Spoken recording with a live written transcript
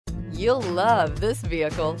You'll love this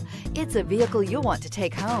vehicle. It's a vehicle you'll want to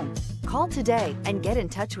take home. Call today and get in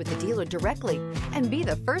touch with the dealer directly and be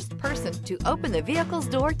the first person to open the vehicle's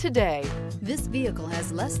door today. This vehicle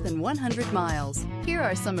has less than 100 miles. Here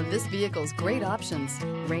are some of this vehicle's great options: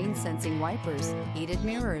 rain sensing wipers, heated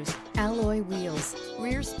mirrors, alloy wheels,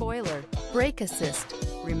 rear spoiler, brake assist,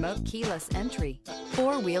 remote keyless entry,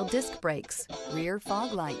 four-wheel disc brakes, rear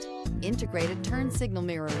fog light, integrated turn signal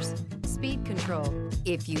mirrors, speed control.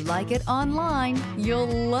 If you like it online, you'll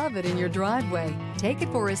love it in your driveway. Take it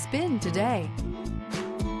for a spin today.